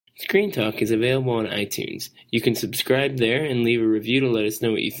Screen Talk is available on iTunes. You can subscribe there and leave a review to let us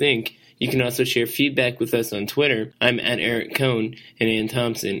know what you think. You can also share feedback with us on Twitter. I'm at Eric Cohn, and Ann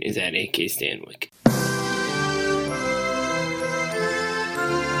Thompson is at AK Stanwyck.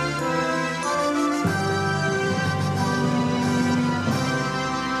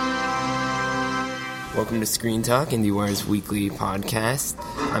 Welcome to Screen Talk, IndieWire's weekly podcast.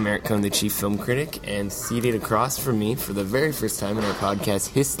 I'm Eric Cohn, the chief film critic, and seated across from me for the very first time in our podcast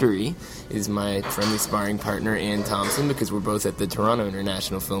history is my friendly sparring partner, Ann Thompson, because we're both at the Toronto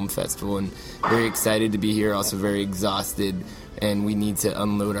International Film Festival, and very excited to be here, also very exhausted, and we need to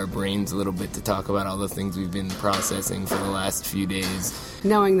unload our brains a little bit to talk about all the things we've been processing for the last few days.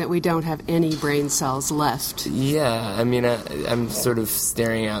 Knowing that we don't have any brain cells left. Yeah, I mean, I'm sort of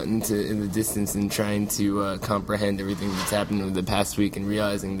staring out into the distance and trying to comprehend everything that's happened over the past week and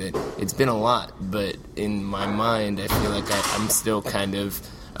realizing that it's been a lot, but in my mind, I feel like I'm still kind of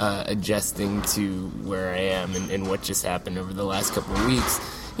adjusting to where I am and what just happened over the last couple of weeks.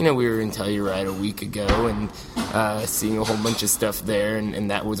 You know, we were in Telluride a week ago and seeing a whole bunch of stuff there,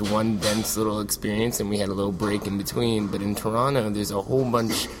 and that was one dense little experience, and we had a little break in between. But in Toronto, there's a whole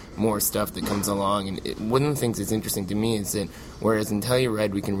bunch more stuff that comes along, and one of the things that's interesting to me is that whereas in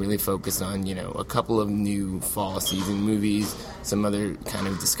Telluride we can really focus on, you know, a couple of new fall season movies, some other kind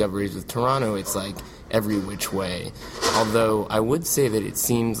of discoveries, with Toronto it's like every which way. Although I would say that it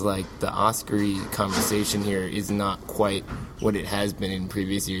seems like the Oscar-y conversation here is not quite what it has been in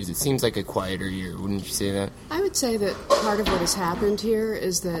previous years. It seems like a quieter year, wouldn't you say that? I would say that part of what has happened here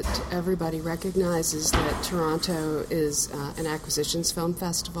is that everybody recognizes that Toronto is an acquisitions film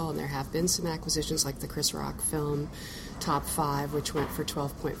festival, and there have been some acquisitions like the Chris Rock film Top 5, which went for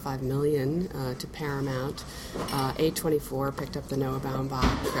 $12.5 million to Paramount. A24 picked up the Noah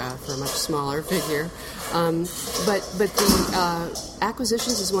Baumbach for a much smaller figure. But the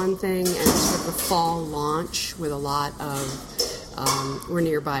acquisitions is one thing, and sort of the fall launch with a lot of we're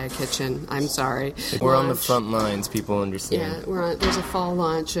nearby a kitchen. I'm sorry. We're on the front lines. People understand. Yeah, there's a fall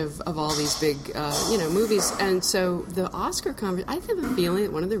launch of all these big, movies, and so the Oscar conference. I have a feeling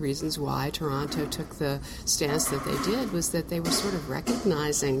that one of the reasons why Toronto took the stance that they did was that they were sort of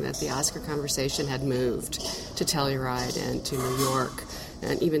recognizing that the Oscar conversation had moved to Telluride and to New York,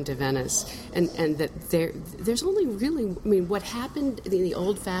 and even to Venice, and that there's only really, I mean, what happened in the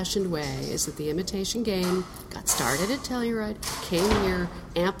old-fashioned way is that The Imitation Game got started at Telluride, came here,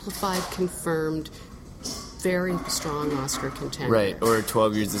 amplified, confirmed, very strong Oscar contender. Right, or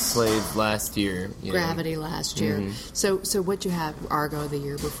 12 Years a Slave last year. Gravity last year. Mm-hmm. So what you have, Argo the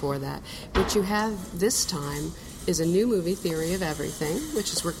year before that. What you have this time is a new movie, Theory of Everything,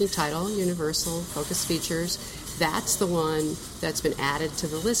 which is working title, Universal, Focus Features. That's the one that's been added to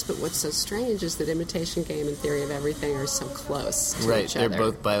the list, but what's so strange is that Imitation Game and Theory of Everything are so close to each other. They're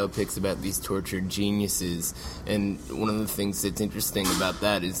both biopics about these tortured geniuses, and one of the things that's interesting about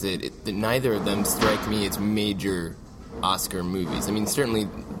that is that neither of them strike me as major Oscar movies. I mean, certainly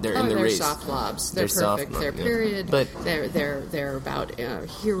they're in the race. They're soft lobs. They're perfect. They're yeah. period. But they're about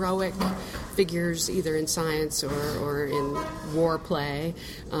heroic figures, either in science or in war play,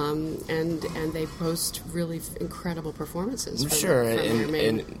 and they post really incredible performances. Sure,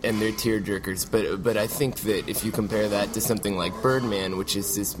 and they're tearjerkers. But I think that if you compare that to something like Birdman, which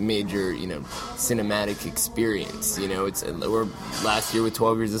is this major, cinematic experience, or last year with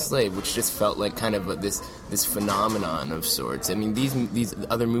 12 Years a Slave, which just felt like kind of this phenomenon of sorts. I mean, these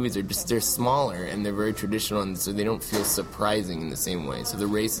other movies they're smaller and they're very traditional, and so they don't feel surprising in the same way. So the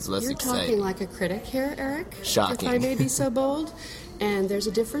race is less exciting. You're talking like a critic here, Eric. Shocking. If I may be so bold. And there's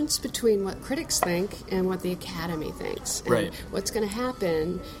a difference between what critics think and what the Academy thinks. And right. What's going to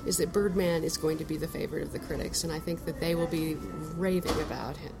happen is that Birdman is going to be the favorite of the critics, and I think that they will be raving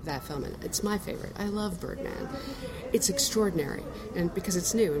about that film. And it's my favorite. I love Birdman. It's extraordinary, and because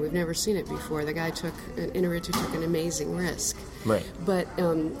it's new and we've never seen it before. The guy Inarritu took an amazing risk. Right. But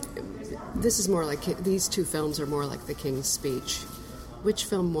this is more like, these two films are more like The King's Speech. Which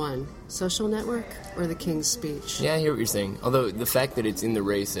film won? Social Network or The King's Speech? Yeah, I hear what you're saying. Although the fact that it's in the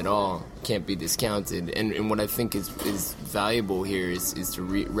race at all can't be discounted. And what I think is valuable here is to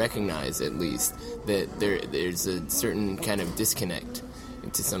recognize, at least, that there's a certain kind of disconnect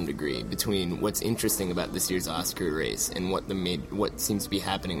to some degree between what's interesting about this year's Oscar race and what seems to be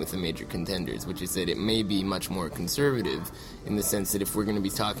happening with the major contenders, which is that it may be much more conservative in the sense that if we're going to be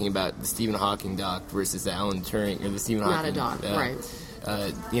talking about the Stephen Hawking doc versus the Alan Turing, or the Stephen Hawking... Not a doc, right.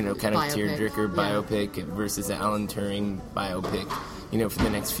 Kind of tearjerker biopic versus the Alan Turing biopic, for the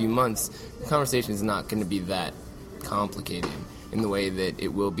next few months, the conversation is not going to be that complicated. in the way that it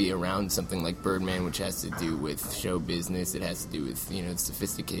will be around something like Birdman, which has to do with show business. It has to do with,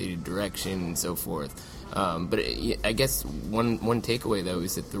 sophisticated direction and so forth. But I guess one takeaway, though,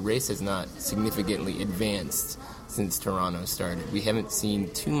 is that the race has not significantly advanced since Toronto started. We haven't seen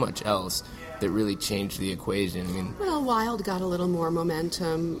too much else that really changed the equation. I mean, well, Wild got a little more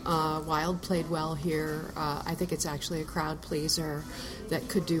momentum. Wild played well here. I think it's actually a crowd pleaser that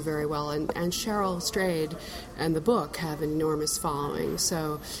could do very well. And Cheryl Strayed and the book have an enormous following,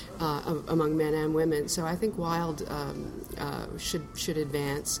 so among men and women. So I think Wild should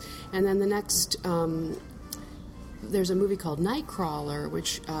advance. And then the next. There's a movie called Nightcrawler,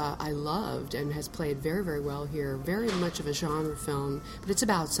 which I loved and has played very, very well here. Very much of a genre film, but it's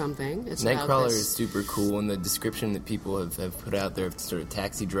about something. Nightcrawler is super cool, and the description that people have put out there of sort of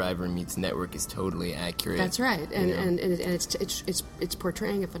taxi driver meets network is totally accurate. That's right, and it's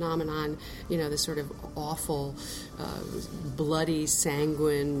portraying a phenomenon, this sort of awful, bloody,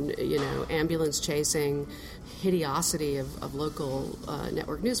 sanguine, ambulance chasing hideosity of local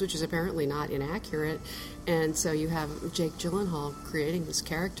network news, which is apparently not inaccurate. And so you have Jake Gyllenhaal creating this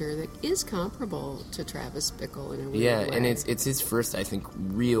character that is comparable to Travis Bickle in a weird way. And it's his first, I think,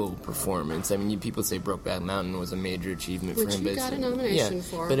 real performance. I mean, people say Brokeback Mountain was a major achievement for him. Which he got a nomination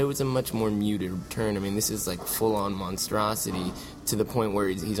for. But it was a much more muted turn. I mean, this is like full-on monstrosity to the point where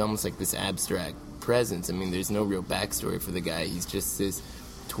he's almost like this abstract presence. I mean, there's no real backstory for the guy. He's just this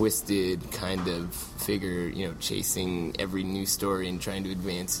twisted kind of figure, chasing every news story and trying to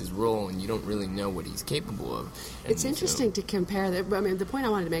advance his role, and you don't really know what he's capable of. And it's interesting to compare that. I mean, the point I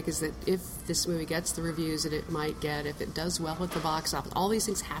wanted to make is that if this movie gets the reviews that it might get, if it does well at the box office, all these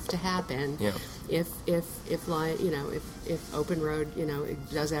things have to happen. Yeah. If Open Road,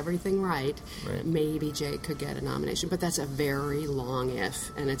 it does everything right, maybe Jake could get a nomination. But that's a very long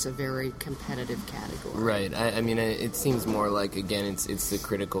if, and it's a very competitive category. Right. I mean, it seems more like, again, it's the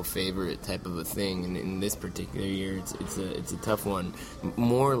critical favorite type of a thing, and in this particular year, it's a tough one.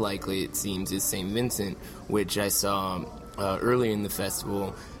 More likely, it seems, is St. Vincent, which I saw earlier in the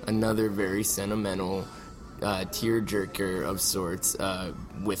festival. Another very sentimental tearjerker of sorts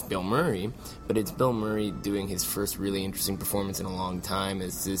with Bill Murray, but it's Bill Murray doing his first really interesting performance in a long time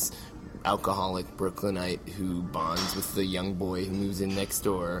as this alcoholic Brooklynite who bonds with the young boy who moves in next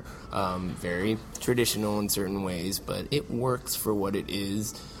door. Very traditional in certain ways, but it works for what it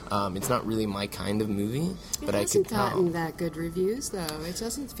is. It's not really my kind of movie, but I could tell. It hasn't gotten that good reviews, though. It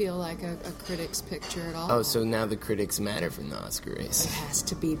doesn't feel like a critic's picture at all. Oh, so now the critics matter from the Oscar race. It has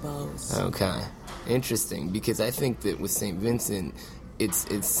to be both. Okay. Interesting, because I think that with St. Vincent,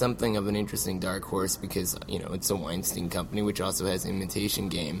 it's something of an interesting dark horse because, it's a Weinstein Company, which also has Imitation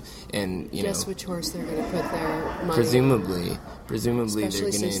Game, and, Guess which horse they're going to put their money presumably Especially they're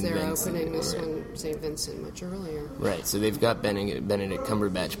going to since they're invent opening this one, St. Vincent, much earlier. Right, so they've got Benedict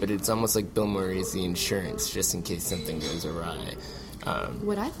Cumberbatch, but it's almost like Bill Murray is the insurance, just in case something goes awry.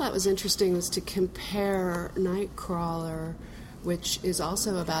 What I thought was interesting was to compare Nightcrawler, which is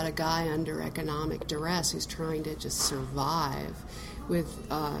also about a guy under economic duress who's trying to just survive, with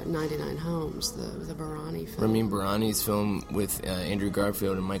 99 Homes, the Barani film. Ramin Barani's film with Andrew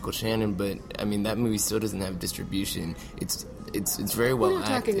Garfield and Michael Shannon, but I mean that movie still doesn't have distribution. It's very well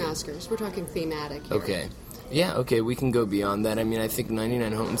acted. We're not talking Oscars. We're talking thematic here. Okay. Yeah, okay, we can go beyond that. I mean, I think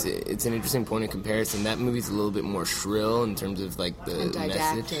 99 Homes, it's an interesting point of comparison. That movie's a little bit more shrill in terms of, like, the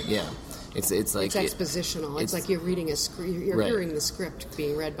message. Yeah. It's like... It's expositional. It's like you're reading a script. You're hearing the script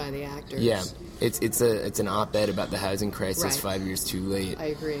being read by the actors. Yeah. It's an op-ed about the housing crisis 5 years too late. I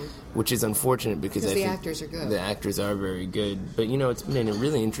agree. Which is unfortunate because I think the actors are good. The actors are very good. But, it's been a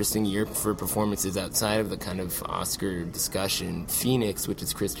really interesting year for performances outside of the kind of Oscar discussion. Phoenix, which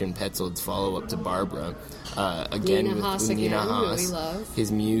is Christian Petzold's follow-up to Barbara. Again, Nina with Haas Nina again, Haas. who we love.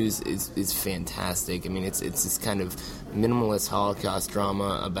 His muse is fantastic. I mean, it's this kind of minimalist Holocaust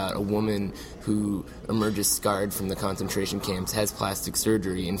drama about a woman who emerges scarred from the concentration camps, has plastic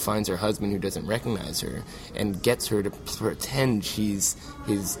surgery, and finds her husband who doesn't recognize her, and gets her to pretend she's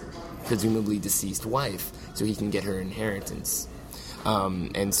his presumably deceased wife so he can get her inheritance.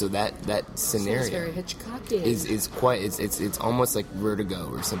 And so that scenario very Hitchcockian. is quite it's almost like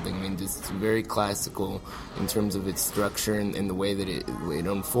Vertigo or something. I mean, just very classical in terms of its structure and the way that it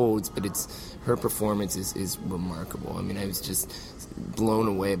unfolds. But her performance is remarkable. I mean, I was just blown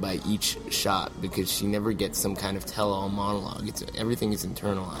away by each shot because she never gets some kind of tell-all monologue. Everything is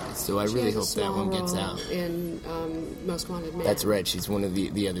internalized. So I really hope that one gets out. In Most Wanted Man. That's right. She's one of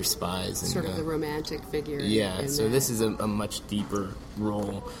the other spies. Sort of the romantic figure. Yeah. So this is a much deeper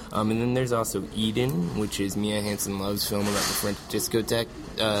role. And then there's also Eden, which is Mia Hansen-Love's film about the French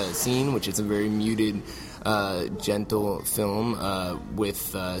discotheque scene, which is a very muted gentle film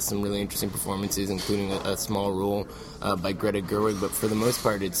with some really interesting performances, including a small role by Greta Gerwig. But for the most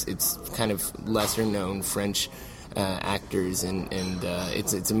part, it's kind of lesser-known French actors, and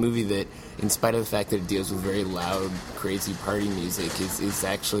it's a movie that, in spite of the fact that it deals with very loud, crazy party music, is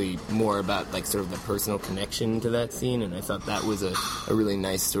actually more about like sort of the personal connection to that scene. And I thought that was a really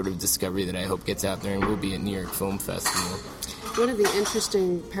nice sort of discovery that I hope gets out there and will be at New York Film Festival. One of the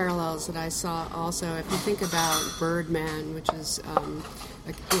interesting parallels that I saw also, if you think about Birdman, which is,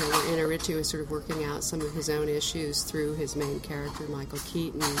 where Iñárritu is sort of working out some of his own issues through his main character, Michael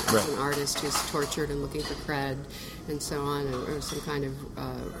Keaton, as an artist who's tortured and looking for cred and so on, or some kind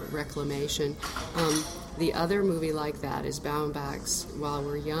of reclamation. The other movie like that is Baumbach's While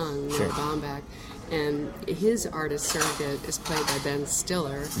We're Young, Noah Baumbach. And his artist surrogate is played by Ben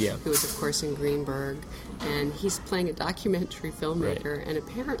Stiller, who is, of course, in Greenberg. And he's playing a documentary filmmaker. Right. And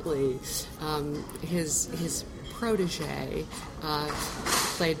apparently his protege,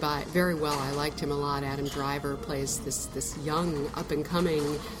 played by, very well, I liked him a lot, Adam Driver, plays this young,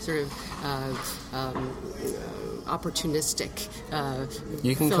 up-and-coming sort of opportunistic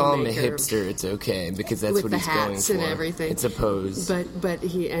you can filmmaker. Call him a hipster, it's okay, because that's with what the he's going hats for. And everything. It's a pose.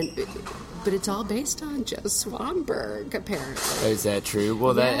 But it's all based on Joe Swanberg, apparently. Oh, is that true?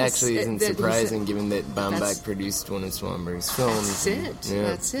 Well, that actually isn't surprising, given that Baumbach produced one of Swanberg's films. That's it. Yeah,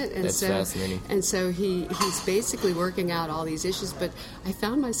 that's it. And that's fascinating. And so he's basically working out all these issues, but I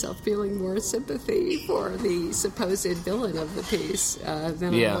found myself feeling more sympathy for the supposed villain of the piece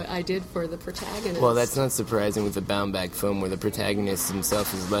than I did for the protagonist. Well, that's not surprising with the Baumbach film, where the protagonist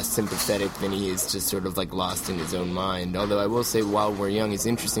himself is less sympathetic than he is just sort of like lost in his own mind. Although I will say While We're Young is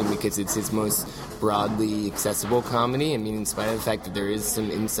interesting because it's his most broadly accessible comedy. I mean, in spite of the fact that there is some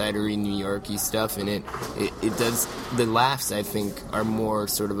insidery New York-y stuff in it, it does, the laughs, I think, are more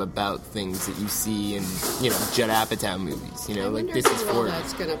sort of about things that you see in, Judd Apatow movies. Like This Is For...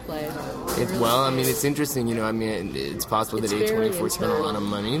 that's going to play. It's interesting, it's possible that A24 spent a lot of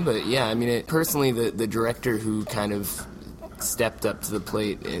money, but personally, the director who kind of stepped up to the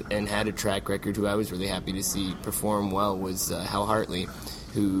plate and had a track record, who I was really happy to see perform well, was Hal Hartley,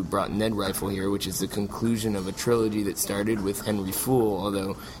 who brought Ned Rifle here, which is the conclusion of a trilogy that started with Henry Fool,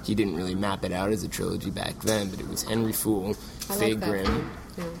 although he didn't really map it out as a trilogy back then, but it was Henry Fool, Faye Grimm,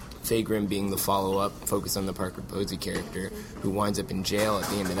 Faye Grimm being the follow-up, focused on the Parker Posey character, who winds up in jail at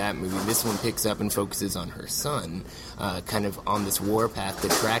the end of that movie. This one picks up and focuses on her son, kind of on this warpath to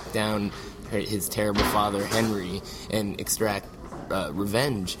track down his terrible father, Henry, and extract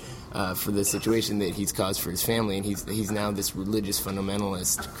revenge for the situation that he's caused for his family, and he's now this religious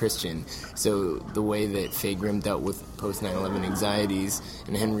fundamentalist Christian. So the way that Faye Grimm dealt with post 9/11 anxieties,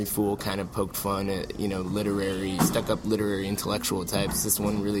 and Henry Fool kind of poked fun at stuck-up literary intellectual types. This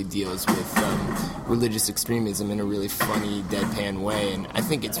one really deals with religious extremism in a really funny, deadpan way, and I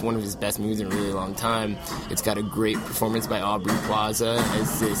think it's one of his best movies in a really long time. It's got a great performance by Aubrey Plaza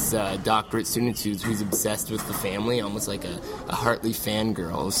as this doctorate student who's obsessed with the family, almost like a Hartley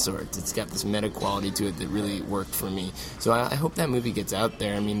fangirl of sorts. It's got this meta quality to it that really worked for me. So I hope that movie gets out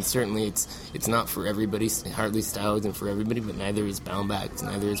there. I mean, certainly it's not for everybody. Hartley's style isn't for everybody, but neither is Baumbach,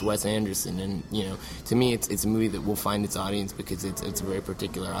 neither is Wes Anderson. And, to me, it's a movie that will find its audience because it's a very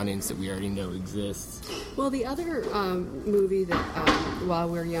particular audience that we already know exists. Well, the other movie that, While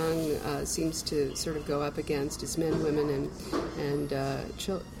We're Young, seems to sort of go up against is Men, Women, and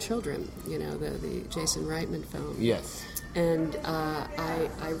Children, the Jason Reitman film. Yes. And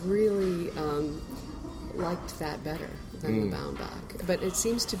I really liked that better than the Baumbach. But it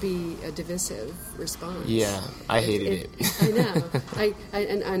seems to be a divisive response. Yeah, I hated it. I know.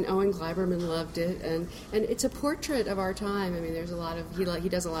 And Owen Gleiberman loved it. And it's a portrait of our time. I mean, there's a lot of... He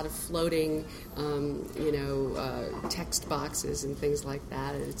does a lot of floating, text boxes and things like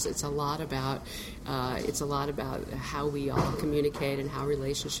that. It's a lot about... how we all communicate and how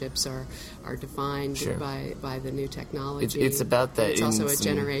relationships are defined by the new technology. It's about that. It's also a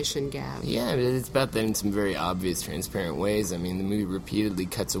generation gap. Yeah, it's about that in some very obvious, transparent ways. I mean, the movie repeatedly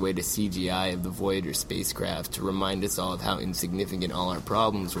cuts away to CGI of the Voyager spacecraft to remind us all of how insignificant all our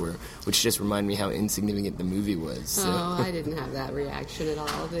problems were, which just reminded me how insignificant the movie was. So. Oh, I didn't have that reaction at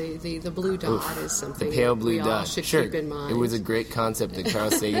all. The blue dot is something the pale blue we dot. all should keep in mind. It was a great concept that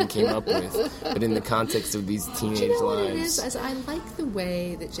Carl Sagan came up with, but in the context of these teenage lives. What it is? I like the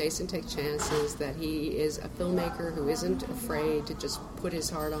way that Jason takes chances, that he is a filmmaker who isn't afraid to just put his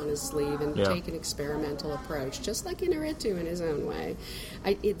heart on his sleeve and take an experimental approach, just like in into in his own way.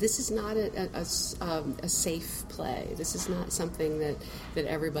 This is not a safe play. This is not something that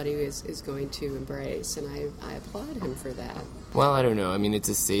everybody is going to embrace, and I applaud him for that. Well, I don't know. I mean, it's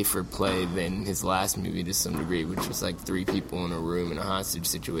a safer play than his last movie to some degree, which was like 3 people in a room in a hostage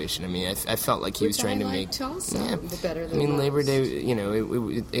situation. I mean, I felt like he was trying to make... Also, the Better Than I mean, Most. Labor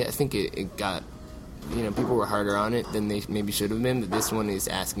Day, I think it got... people were harder on it than they maybe should have been, but this one is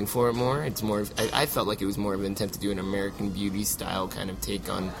asking for it more. It's more of, I felt like it was more of an attempt to do an American Beauty style kind of take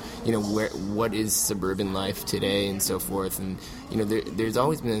on, what is suburban life today and so forth. And, there's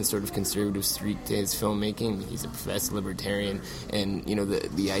always been a sort of conservative streak to his filmmaking. He's a professed libertarian, and,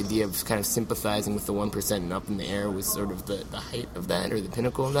 the idea of kind of sympathizing with the 1% and up in the air was sort of the height of that, or the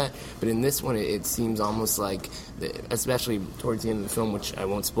pinnacle of that. But in this one, it seems almost like, especially towards the end of the film, which I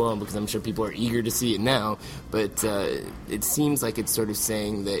won't spoil because I'm sure people are eager to see it now, but it seems like it's sort of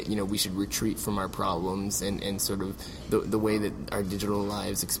saying that we should retreat from our problems, and sort of the way that our digital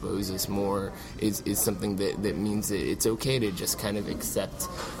lives expose us more is something that means that it's okay to just kind of accept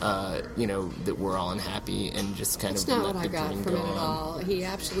that we're all unhappy and just kind That's of not let what the I got dream from go it at on. all. He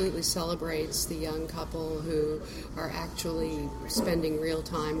absolutely celebrates the young couple who are actually spending real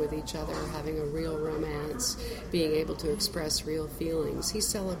time with each other, having a real romance, being able to express real feelings. He's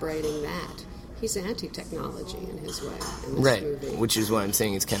celebrating that. He's anti-technology in his way in this movie. Which is why I'm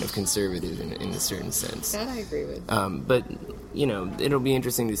saying it's kind of conservative in a certain sense. That I agree with. But, it'll be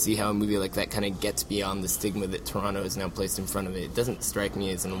interesting to see how a movie like that kind of gets beyond the stigma that Toronto has now placed in front of it. It doesn't strike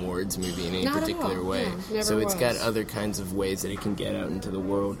me as an awards movie in any Not particular at all. way. No, never so it's got was. other kinds of ways that it can get out into the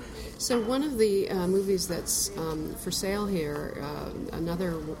world. So one of the movies that's for sale here,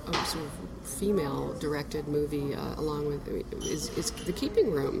 another sort of female-directed movie along with is The Keeping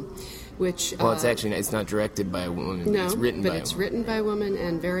Room, which... Well, it's not directed by a woman. No, it's written but by it's a woman. written by a woman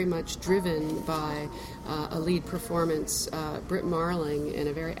and very much driven by a lead performance, Britt Marling, in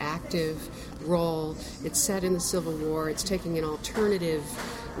a very active role. It's set in the Civil War. It's taking an alternative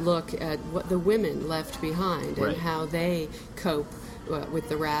look at what the women left behind and how they cope with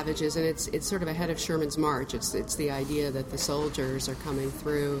the ravages, and it's sort of ahead of Sherman's March. It's the idea that the soldiers are coming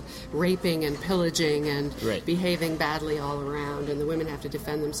through, raping and pillaging and behaving badly all around, and the women have to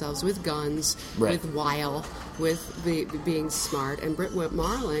defend themselves with guns, with wile, with being smart. And Britt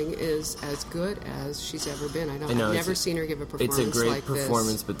Marling is as good as she's ever been. I've never seen her give a performance like this. It's a great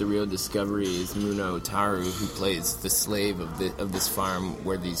performance, but the real discovery is Muna Otaru, who plays the slave of this farm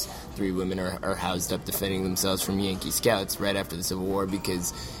where these 3 women are housed up defending themselves from Yankee scouts right after the Civil War,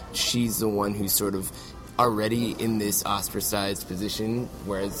 because she's the one who's sort of already in this ostracized position,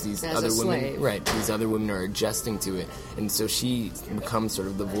 whereas these other women are adjusting to it, and so she becomes sort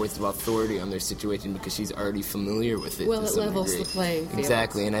of the voice of authority on their situation because she's already familiar with it. Well, to it some levels degree. the playing field.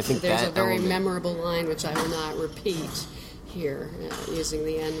 Exactly, and I think there's that a very element, memorable line which I will not repeat here, using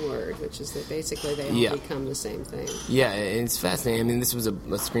the N-word, which is that basically they all become the same thing. Yeah, it's fascinating. I mean, this was a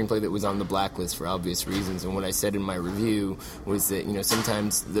screenplay that was on the blacklist for obvious reasons, and what I said in my review was that,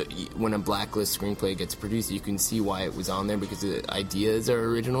 sometimes when a blacklist screenplay gets produced, you can see why it was on there because the ideas are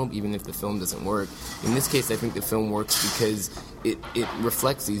original, even if the film doesn't work. In this case, I think the film works because it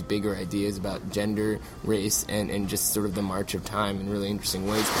reflects these bigger ideas about gender, race, and just sort of the march of time in really interesting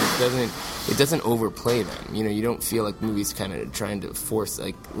ways, but it doesn't overplay them. You don't feel like the movie's kind of trying to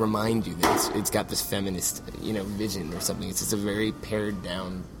remind you that it's got this feminist, vision or something. It's just a very pared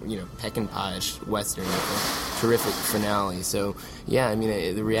down, peck and polish Western with a terrific finale. So, yeah, I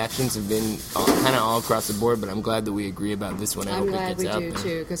mean, the reactions have been kind of all across the board, but I'm glad that we agree about this one. I'm glad we do,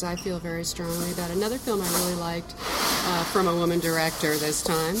 too, because I feel very strongly about it. Another film I really liked from a woman director this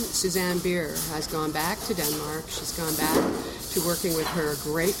time, Suzanne Bier, has gone back to Denmark. She's gone back to working with her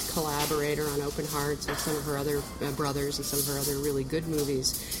great collaborator on Open Hearts and some of her other brothers and some of her other really good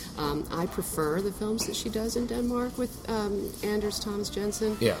movies. I prefer the films that she does in Denmark with Anders Thomas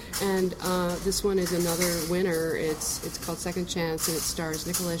Jensen. Yeah. And this one is another winner. It's called Second Chance, and it stars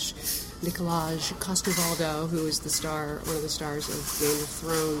Nicolaj Coster-Waldau, who is one of the stars of Game of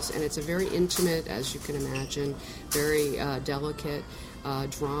Thrones, and it's a very intimate, as you can imagine, very delicate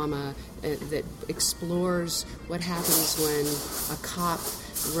drama that explores what happens when a cop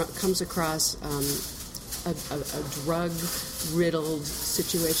comes across a drug-riddled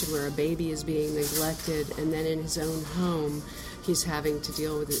situation where a baby is being neglected, and then in his own home he's having to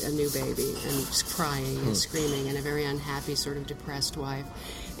deal with a new baby and just crying and screaming, and a very unhappy, sort of depressed wife.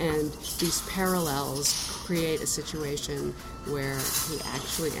 And these parallels create a situation where he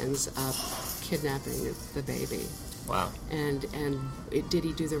actually ends up kidnapping the baby. Wow. And did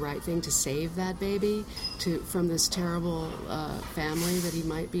he do the right thing to save that baby from this terrible family that he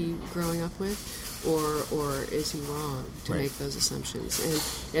might be growing up with? or is he wrong to Right. make those assumptions?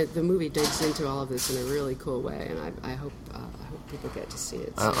 And the movie digs into all of this in a really cool way, and I hope people get to see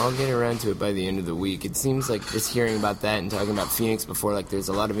it. So. I'll get around to it by the end of the week. It seems like just hearing about that and talking about Phoenix before, like there's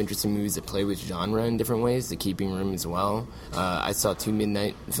a lot of interesting movies that play with genre in different ways. The Keeping Room as well. I saw 2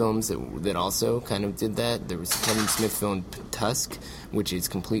 midnight films that also kind of did that. There was a Kevin Smith film Tusk, which is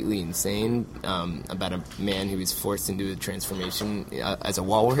completely insane, about a man who is forced into a transformation as a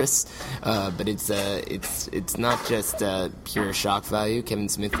walrus. But it's not just pure shock value. Kevin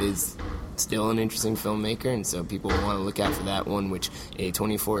Smith is still an interesting filmmaker, and so people want to look out for that one, which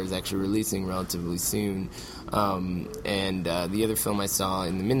A24 is actually releasing relatively soon. And the other film I saw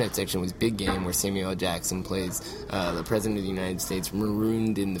in the midnight section was Big Game, where Samuel L. Jackson plays the President of the United States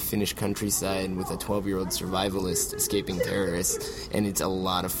marooned in the Finnish countryside with a 12-year-old survivalist escaping terrorists, and it's a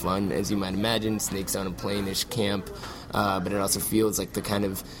lot of fun, as you might imagine. Snakes on a Plane-ish camp, but it also feels like the kind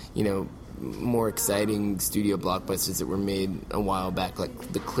of, more exciting studio blockbusters that were made a while back,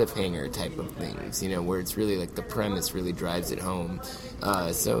 like the cliffhanger type of things, where it's really like the premise really drives it home.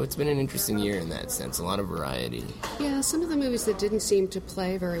 So it's been an interesting year in that sense, a lot of variety. Yeah, some of the movies that didn't seem to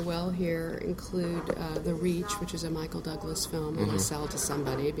play very well here include The Reach, which is a Michael Douglas film, and I sell to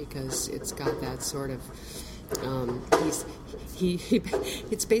somebody because it's got that sort of...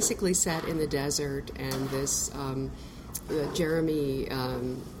 it's basically set in the desert, and this... Jeremy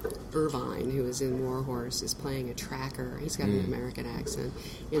Irvine, who is in Warhorse, is playing a tracker. He's got an American accent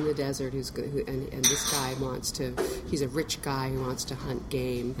in the desert. And this guy he's a rich guy who wants to hunt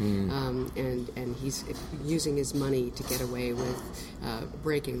game, and he's using his money to get away with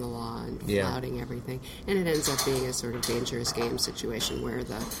breaking the law and flouting everything. And it ends up being a sort of dangerous game situation where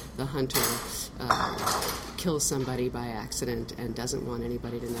the hunter kills somebody by accident and doesn't want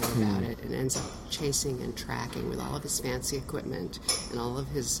anybody to know about it, and ends up chasing and tracking with all of his fancy equipment and all of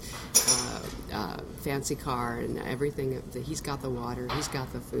his fancy car and everything. He's got the water, he's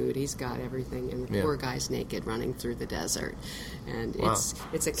got the food, he's got everything, and the poor guy's naked running through the desert. And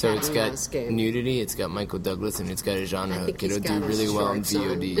it's a cat and mouse game. Got nudity, it's got Michael Douglas, and it's got a genre hook. It'll do really well in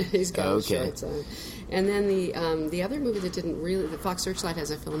VOD. He's got shorts on. And then the other movie that didn't really... The Fox Searchlight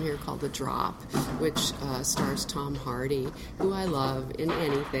has a film here called The Drop, which stars Tom Hardy, who I love in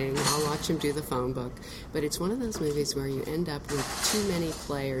anything. I'll watch him do The Phone Book. But it's one of those movies where you end up with too many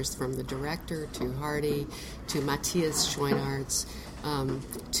players, from the director to Hardy to Matthias Schoenaerts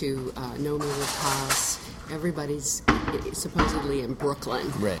to Noomi Rapace. Everybody's supposedly in Brooklyn.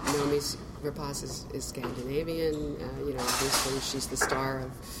 Right. Noomi Rapace is Scandinavian. Obviously she's the star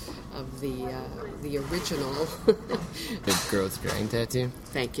of the original. The girl with the dragon tattoo?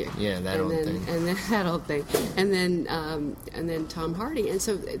 Thank you. Yeah, that old thing. And then that old thing. And then Tom Hardy. And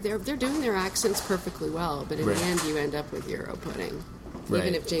so they're doing their accents perfectly well, but in the end you end up with Euro pudding. Right.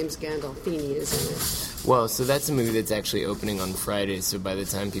 Even if James Gandolfini is in it. Well, so that's a movie that's actually opening on Friday, so by the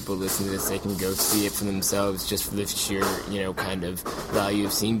time people listen to this, they can go see it for themselves, just for the sheer, kind of value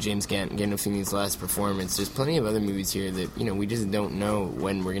of seeing James Gandolfini's last performance. There's plenty of other movies here that, we just don't know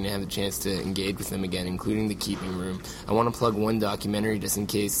when we're going to have a chance to engage with them again, including The Keeping Room. I want to plug one documentary just in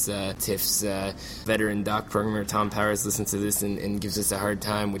case TIFF's veteran doc programmer Tom Powers listens to this and gives us a hard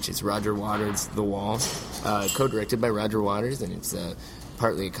time, which is Roger Waters' The Wall, co-directed by Roger Waters, and it's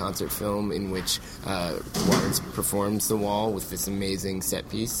partly a concert film in which Waters performs The Wall with this amazing set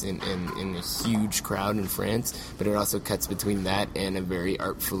piece in a huge crowd in France, but it also cuts between that and a very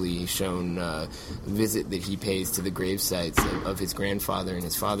artfully shown visit that he pays to the grave sites of his grandfather and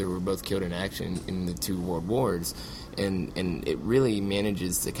his father, who were both killed in action in the 2 world wars. And it really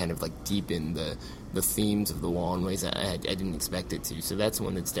manages to kind of like deepen the themes of The Wall in ways I didn't expect it to. So that's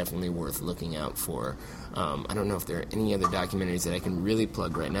one that's definitely worth looking out for. I don't know if there are any other documentaries that I can really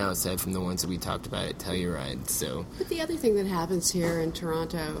plug right now aside from the ones that we talked about at Telluride. So, but the other thing that happens here in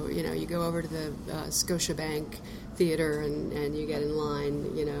Toronto, you go over to the Scotiabank Theatre and you get in line,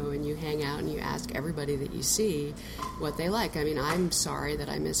 and you hang out and you ask everybody that you see what they like. I mean, I'm sorry that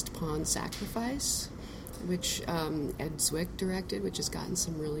I missed Pawn Sacrifice, which Ed Zwick directed, which has gotten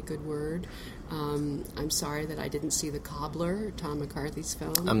some really good word. I'm sorry that I didn't see The Cobbler, Tom McCarthy's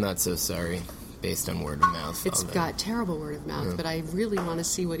film. I'm not so sorry, based on word of mouth. It's got terrible word of mouth, but I really want to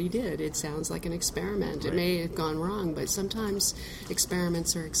see what he did. It sounds like an experiment. Right. It may have gone wrong, but sometimes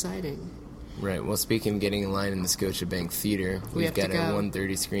experiments are exciting. Right. Well, speaking of getting in line in the Scotiabank Theatre, we've got our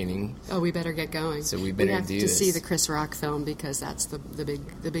 1:30 screening. Oh, we better get going. So we better have do to this. See the Chris Rock film because that's the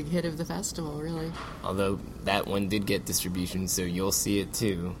big hit of the festival, really. Although that one did get distribution, so you'll see it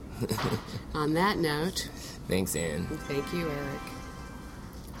too. On that note, thanks, Anne. Thank you, Eric.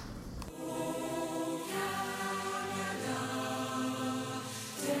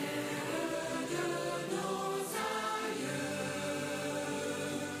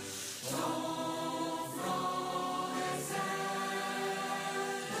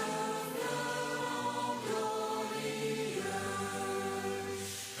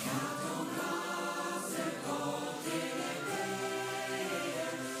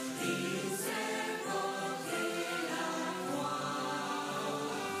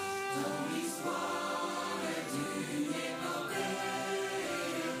 The